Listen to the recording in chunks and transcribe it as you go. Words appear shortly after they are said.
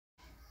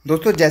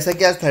दोस्तों जैसा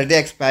कि आज थर्सडे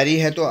एक्सपायरी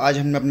है तो आज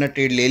हमने अपना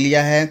ट्रेड ले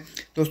लिया है।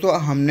 दोस्तों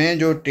हमने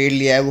जो ट्रेड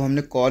लिया है वो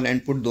हमने कॉल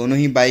एंड पुट दोनों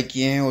ही बाय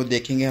किए हैं और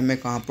देखेंगे हमें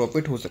कहाँ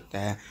प्रॉफिट हो सकता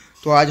है।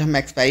 तो आज हम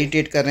एक्सपायरी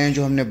ट्रेड कर रहे हैं।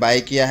 जो हमने बाय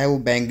किया है वो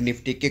बैंक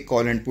निफ्टी के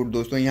कॉल एंड पुट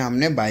दोस्तों यहाँ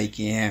हमने बाय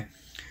किए हैं।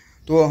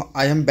 तो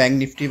आज हम बैंक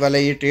निफ्टी वाला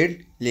ये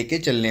ट्रेड लेके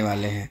चलने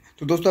वाले हैं।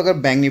 तो दोस्तों अगर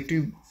बैंक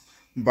निफ्टी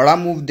बड़ा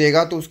मूव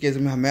देगा तो उस केस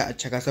में हमें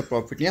अच्छा खासा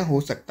प्रॉफिट यहाँ हो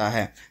सकता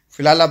है।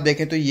 फिलहाल आप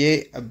देखें तो ये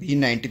अभी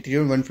 93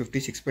 और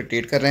 156 पे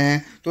ट्रेड कर रहे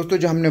हैं। दोस्तों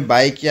जो हमने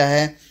बाय किया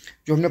है,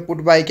 जो हमने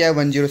पुट बाय किया है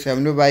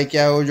 107 पे बाय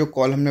किया है और जो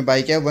कॉल हमने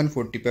बाय किया है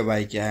 140 पे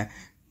बाय किया है।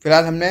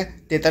 फिलहाल हमने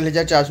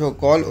 43,400 का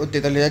कॉल और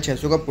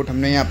 43,600 का पुट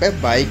हमने यहाँ पे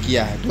बाय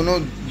किया है। दोनों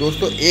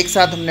दोस्तों एक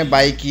साथ हमने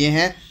बाय किए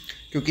हैं,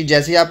 क्योंकि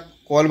जैसे ही आप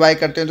कॉल बाय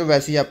करते हैं तो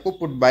वैसे ही आपको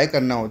पुट बाय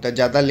करना होता है,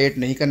 ज़्यादा लेट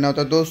नहीं करना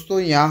होता। दोस्तों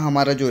यहाँ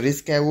हमारा जो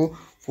रिस्क है वो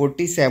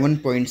 47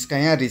 पॉइंट्स का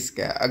यहाँ रिस्क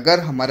है। अगर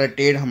हमारा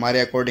ट्रेड हमारे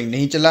अकॉर्डिंग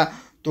नहीं चला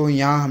तो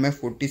यहाँ हमें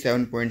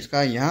 47 पॉइंट्स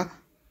का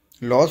यहाँ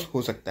लॉस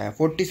हो सकता है।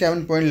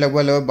 47 पॉइंट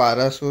लगभग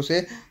 1200 से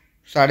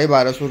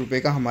 1250 रुपये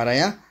का हमारा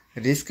यहाँ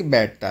रिस्क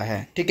बैठता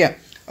है। ठीक है,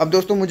 अब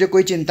दोस्तों मुझे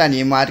कोई चिंता नहीं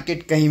है,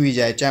 मार्केट कहीं भी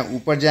जाए, चाहे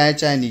ऊपर जाए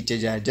चाहे नीचे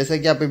जाए। जैसा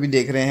कि आप अभी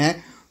देख रहे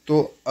हैं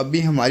तो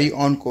अभी हमारी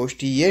ऑन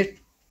कॉस्ट ही ये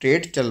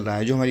ट्रेड चल रहा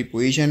है। जो हमारी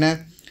पोजीशन है,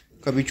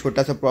 कभी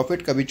छोटा सा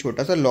प्रॉफिट कभी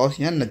छोटा सा लॉस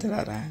यहाँ नज़र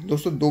आ रहा है।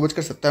 दोस्तों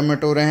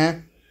 2:17 हो रहे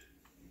हैं।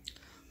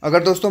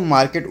 अगर दोस्तों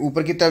मार्केट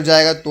ऊपर की तरफ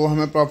जाएगा तो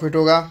हमें प्रॉफिट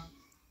होगा,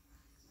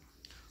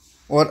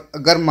 और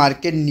अगर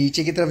मार्केट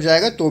नीचे की तरफ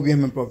जाएगा तो भी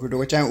हमें प्रॉफिट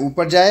होगा। चाहे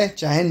ऊपर जाए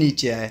चाहे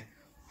नीचे आए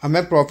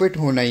हमें प्रॉफिट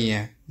होना ही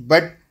है,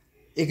 बट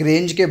एक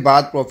रेंज के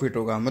बाद प्रॉफिट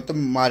होगा। मतलब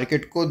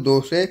मार्केट को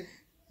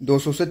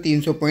 200 से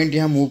 300 पॉइंट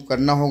यहाँ मूव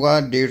करना होगा,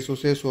 150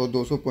 से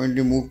 100-200 पॉइंट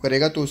भी मूव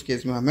करेगा तो उस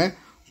केस में हमें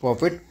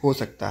प्रॉफिट हो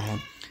सकता है।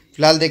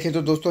 फिलहाल देखें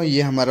तो दोस्तों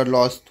ये हमारा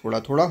लॉस थोड़ा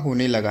थोड़ा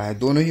होने लगा है।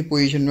 दोनों ही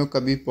पोजीशन में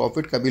कभी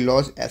प्रॉफिट कभी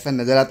लॉस ऐसा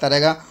नज़र आता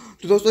रहेगा।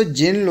 तो दोस्तों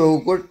जिन लोगों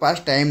को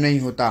पास टाइम नहीं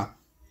होता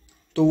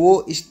तो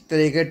वो इस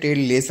तरह के ट्रेड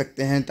ले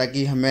सकते हैं,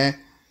 ताकि हमें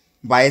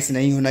बायस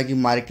नहीं होना कि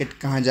मार्केट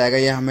कहाँ जाएगा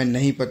या हमें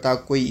नहीं पता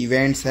कोई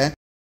इवेंट्स है।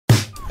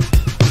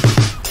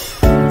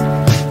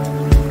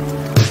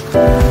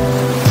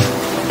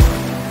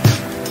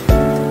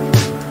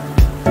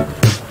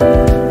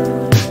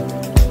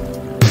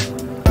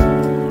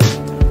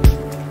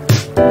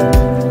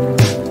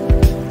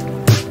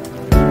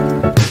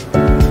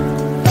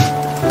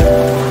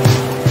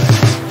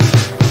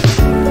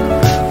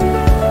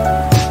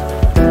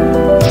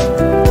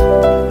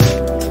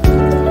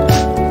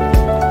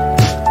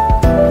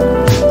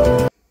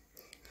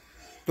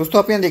 दोस्तों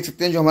आप यहाँ देख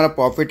सकते हैं जो हमारा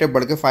प्रॉफिट है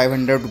बढ़ के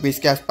 500 रुपीज़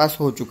के आसपास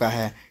हो चुका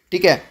है।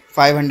 ठीक है,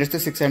 500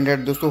 से 600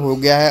 दोस्तों हो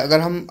गया है। अगर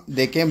हम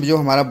देखें जो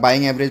हमारा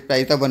बाइंग एवरेज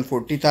प्राइस था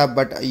 140 था,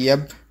 बट ये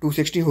अब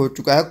 260 हो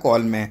चुका है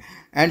कॉल में।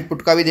 एंड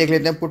पुट का भी देख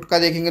लेते हैं। पुट का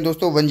देखेंगे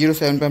दोस्तों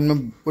 107 पे हमने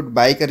पुट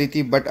बाई करी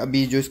थी, बट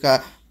अभी जो इसका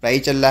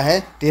प्राइस चल रहा है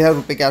 13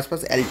 रुपये के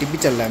आसपास LTP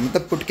चल रहा है।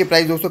 मतलब पुट के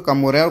प्राइस दोस्तों कम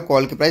हो रहे हैं और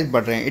कॉल के प्राइस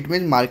बढ़ रहे हैं। इट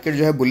मीन्स मार्केट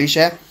जो है बुलिश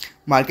है,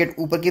 मार्केट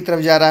ऊपर की तरफ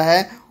जा रहा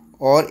है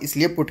और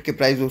इसलिए पुट के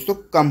प्राइस दोस्तों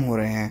कम हो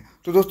रहे हैं।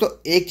 तो दोस्तों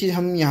एक चीज़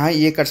हम यहाँ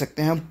ये कर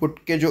सकते हैं, हम पुट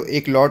के जो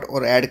एक लॉट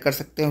और ऐड कर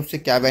सकते हैं। उससे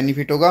क्या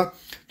बेनिफिट होगा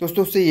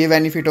दोस्तों? उससे ये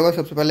बेनिफिट होगा,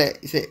 सबसे पहले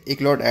इसे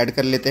एक लॉट ऐड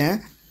कर लेते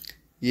हैं।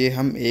 ये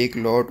हम एक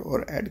लॉट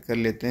और ऐड कर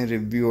लेते हैं,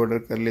 रिव्यू ऑर्डर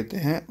कर लेते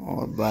हैं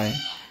और बाय।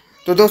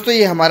 तो दोस्तों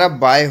ये हमारा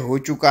बाय हो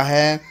चुका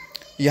है।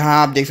 यहाँ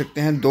आप देख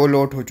सकते हैं 2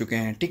 लॉट हो चुके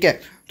हैं। ठीक है,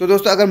 तो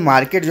दोस्तों अगर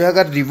मार्केट जो है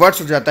अगर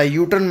रिवर्स हो जाता है,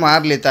 यू टर्न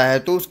मार लेता है,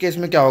 तो उस केस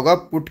में क्या होगा,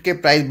 पुट के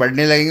प्राइस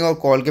बढ़ने लगेंगे और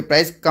कॉल के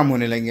प्राइस कम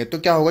होने लगेंगे। तो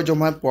क्या होगा, जो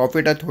हमारा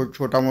प्रॉफिट है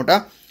छोटा मोटा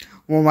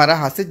वो हमारा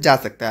हाथ से जा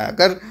सकता है।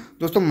 अगर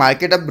दोस्तों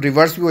मार्केट अब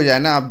रिवर्स भी हो जाए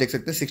ना, आप देख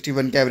सकते हैं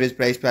 61 के एवरेज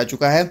प्राइस पे आ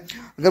चुका है।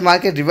 अगर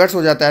मार्केट रिवर्स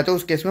हो जाता है तो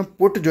उस केस में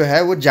पुट जो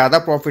है वो ज़्यादा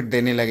प्रॉफिट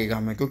देने लगेगा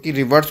हमें, क्योंकि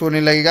रिवर्स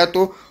होने लगेगा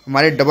तो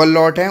हमारे डबल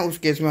लॉट हैं।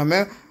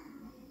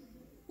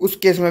 उस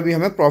केस में भी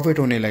हमें प्रॉफिट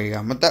होने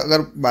लगेगा। मतलब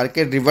अगर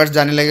मार्केट रिवर्स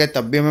जाने लगेगा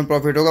तब भी हमें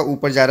प्रॉफिट होगा,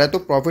 ऊपर जा रहा है तो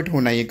प्रॉफिट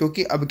होना ही है,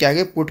 क्योंकि अब क्या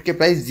है पुट के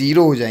प्राइस 0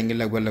 हो जाएंगे।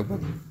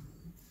 लगभग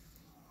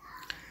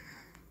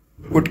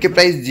पुट के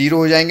प्राइस 0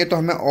 हो जाएंगे तो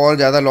हमें और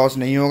ज़्यादा लॉस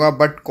नहीं होगा,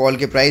 बट कॉल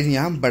के प्राइस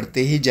यहाँ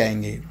बढ़ते ही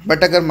जाएंगे।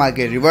 बट अगर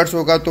मार्केट रिवर्स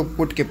होगा तो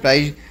पुट के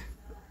प्राइस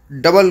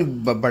डबल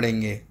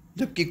बढ़ेंगे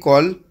जबकि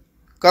कॉल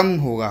कम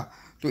होगा।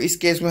 तो इस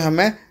केस में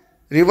हमें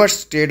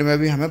रिवर्स ट्रेड में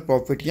भी हमें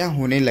प्रॉफिट यहाँ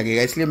होने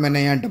लगेगा, इसलिए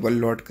मैंने यहाँ डबल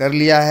लॉट कर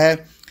लिया है।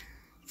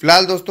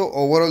 फिलहाल दोस्तों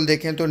ओवरऑल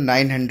देखें तो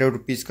 900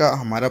 रुपीज़ का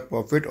हमारा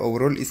प्रॉफिट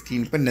ओवरऑल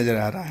स्क्रीन पर नज़र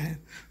आ रहा है।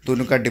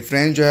 दोनों का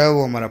डिफरेंस जो है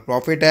वो हमारा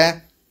प्रॉफिट है।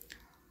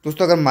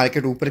 दोस्तों अगर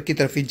मार्केट ऊपर की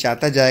तरफ ही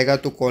जाता जाएगा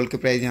तो कॉल के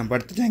प्राइस यहाँ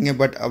बढ़ते जाएंगे,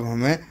 बट अब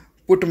हमें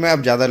पुट में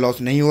अब ज़्यादा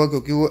लॉस नहीं होगा,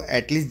 क्योंकि वो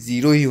एटलीस्ट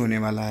 0 ही होने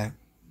वाला है।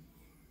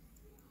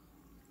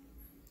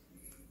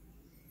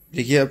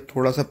 देखिए अब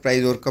थोड़ा सा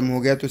प्राइस और कम हो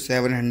गया तो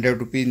 700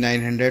 रुपीज़,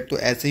 900, तो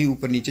ऐसे ही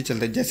ऊपर नीचे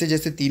चलता है। जैसे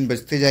जैसे 3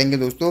 बजते जाएंगे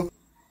दोस्तों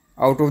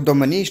out of the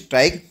money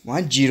strike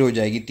वहाँ 0 हो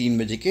जाएगी 3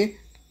 बजे के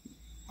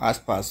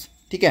आसपास।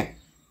 ठीक है,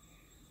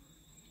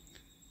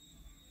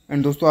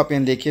 एंड दोस्तों आप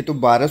यहाँ देखिए तो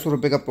 1200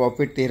 रुपये का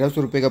प्रॉफिट,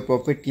 1300 रुपये का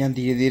प्रॉफिट यहाँ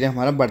धीरे धीरे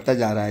हमारा बढ़ता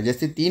जा रहा है।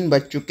 जैसे 3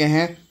 बज चुके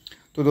हैं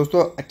तो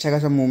दोस्तों अच्छा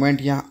खासा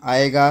मूवमेंट यहाँ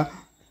आएगा।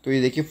 तो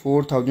ये देखिए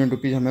 4000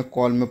 रुपीज़ हमें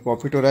कॉल में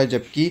प्रॉफिट हो रहा है,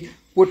 जबकि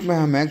पुट में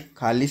हमें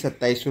खाली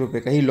 2700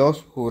 रुपये का ही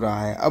लॉस हो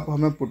रहा है। अब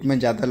हमें पुट में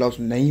ज़्यादा लॉस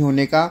नहीं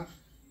होने का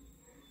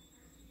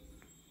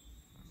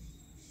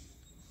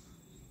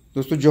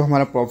दोस्तों, जो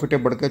हमारा प्रॉफिट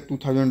है बढ़कर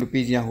 2000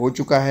 रुपीज़ यहाँ हो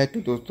चुका है। तो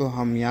दोस्तों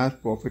हम यहाँ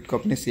प्रॉफिट को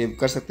अपने सेव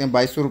कर सकते हैं।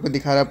 2200 रुपये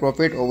दिखा रहा है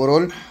प्रॉफिट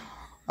ओवरऑल।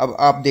 अब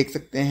आप देख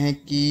सकते हैं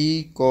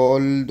कि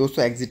कॉल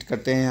दोस्तों एग्जिट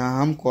करते हैं,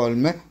 यहाँ हम कॉल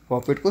में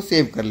प्रॉफिट को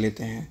सेव कर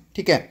लेते हैं।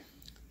 ठीक है,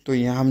 तो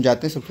यहाँ हम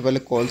जाते हैं, सबसे पहले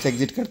कॉल से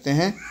एग्जिट करते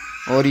हैं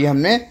और ये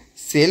हमने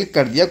सेल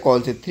कर दिया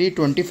कॉल से।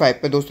 325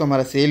 पे दोस्तों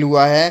हमारा सेल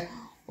हुआ है।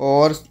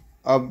 और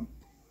अब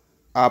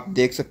आप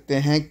देख सकते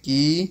हैं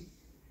कि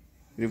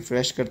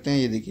रिफ़्रेश करते हैं,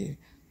 ये देखिए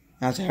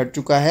यहाँ से हट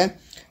चुका है।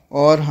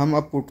 और हम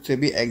अब पुट से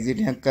भी एग्जिट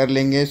यहाँ कर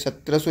लेंगे।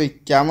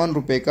 1751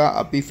 रुपये का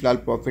अभी फ़िलहाल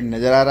प्रॉफिट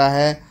नज़र आ रहा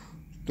है।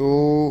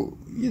 तो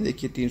ये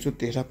देखिए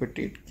 313 पे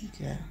ट्रेड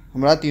किया है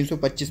हमारा,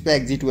 325 पे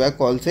एग्जिट हुआ है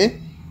कॉल से।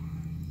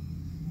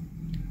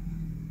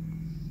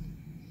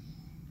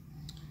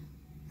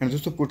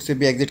 दोस्तों पुट से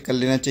भी एग्जिट कर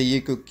लेना चाहिए,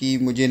 क्योंकि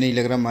मुझे नहीं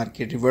लग रहा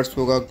मार्केट रिवर्स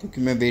होगा,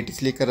 क्योंकि मैं वेट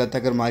इसलिए कर रहा था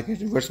अगर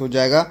मार्केट रिवर्स हो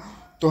जाएगा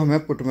तो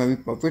हमें पुट में भी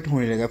प्रॉफिट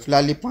होने लगेगा।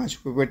 फिलहाल ये 5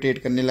 रुपये पर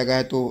ट्रेड करने लगा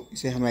है, तो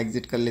इसे हम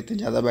एग्जिट कर लेते हैं,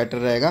 ज़्यादा बेटर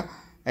रहेगा।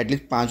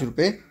 एटलीस्ट 5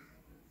 रुपये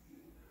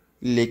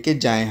लेके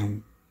जाएं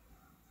हम।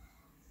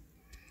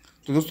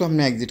 तो दोस्तों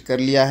हमने एग्जिट कर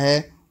लिया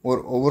है और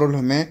ओवरऑल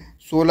हमें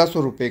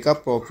 1600 रुपये का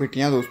प्रॉफिट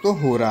यहाँ दोस्तों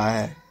हो रहा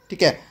है।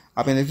 ठीक है,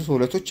 आप यहाँ देखिए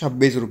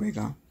 1626 रुपये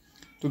का।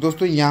 तो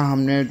दोस्तों यहाँ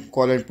हमने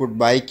कॉल एंड पुट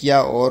बाय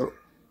किया और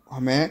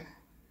हमें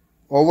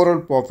ओवरऑल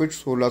प्रॉफिट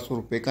 1600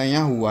 रुपये का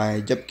यहाँ हुआ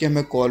है, जबकि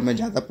हमें कॉल में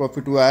ज़्यादा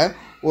प्रॉफिट हुआ है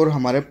और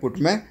हमारे पुट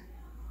में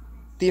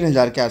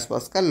 3000 के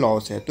आसपास का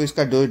लॉस है। तो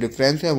इसका जो डिफरेंस है